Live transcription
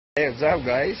Hey, what's up,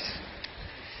 guys?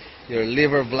 Your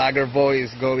liver vlogger boy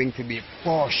is going to be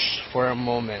posh for a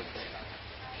moment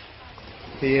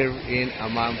here in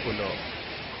Amanpulo.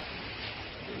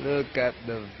 Look at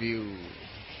the view.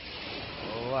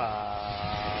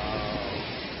 Wow.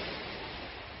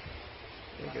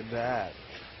 Look at that.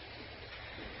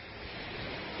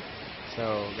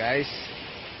 So, guys,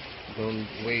 don't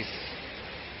waste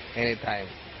any time.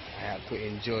 I have to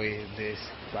enjoy this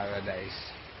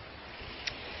paradise.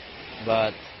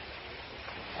 But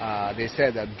they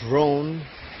said that the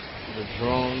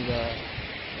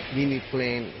mini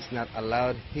plane is not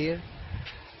allowed here.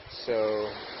 So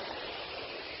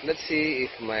let's see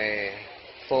if my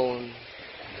phone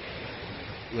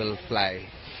will fly.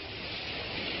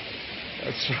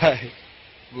 That's right,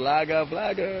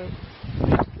 vlogger.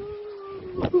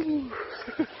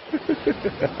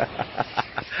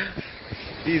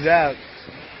 Peace out.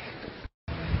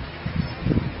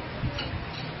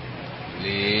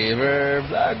 Liver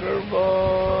vlogger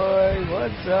boy,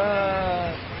 what's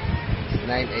up? It's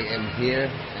 9 a.m. here,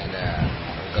 and I'm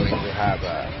going to have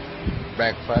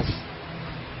breakfast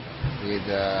with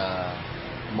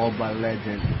Mobile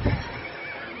Legend.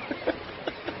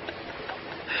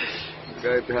 I'm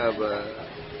going to have a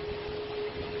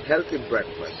healthy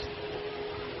breakfast.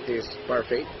 It's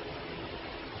perfect.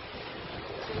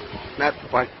 Not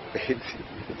perfect,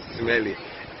 it's smelly.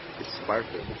 It's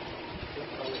perfect.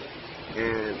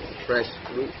 And fresh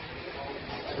fruit,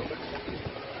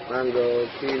 mango,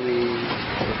 kiwi,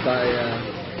 papaya,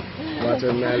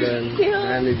 watermelon,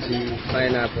 mandarin,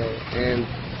 pineapple, and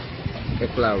a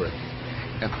flower.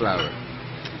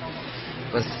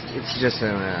 But it's just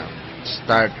a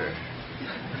starter.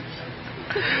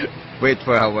 Wait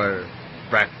for our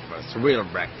breakfast, real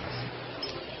breakfast.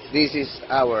 This is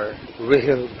our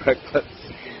real breakfast.